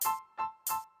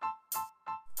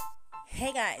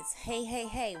Hey guys,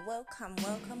 hey, welcome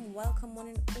one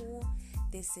and all.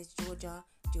 This is Georgia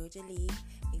Lee.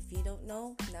 If you don't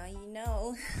know, now you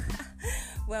know.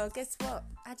 Well, guess what?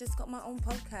 I just got my own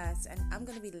podcast and I'm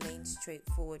going to be laying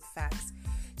straightforward facts,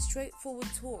 straightforward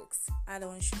talks. I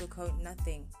don't sugarcoat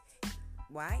nothing.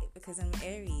 Why? Because I'm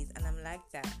Aries and I'm like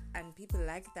that, and people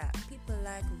like that. People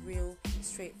like real,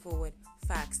 straightforward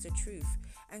facts, the truth.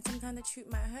 And sometimes the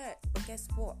truth might hurt, but guess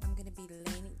what? I'm going to be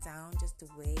laying it down just the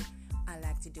way I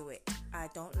like to do it. I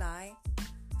don't lie,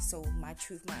 so my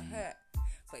truth might hurt.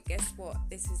 But guess what?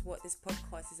 This is what this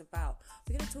podcast is about.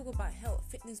 We're going to talk about health,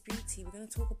 fitness, beauty. We're going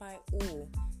to talk about it all.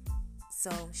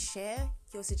 So share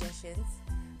your suggestions,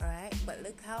 alright? But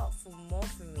look out for more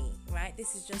from me, right?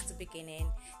 This is just the beginning.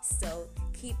 So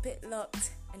keep it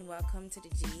locked and welcome to the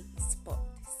G Ssspat.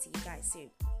 See you guys soon.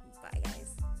 Bye,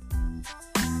 guys.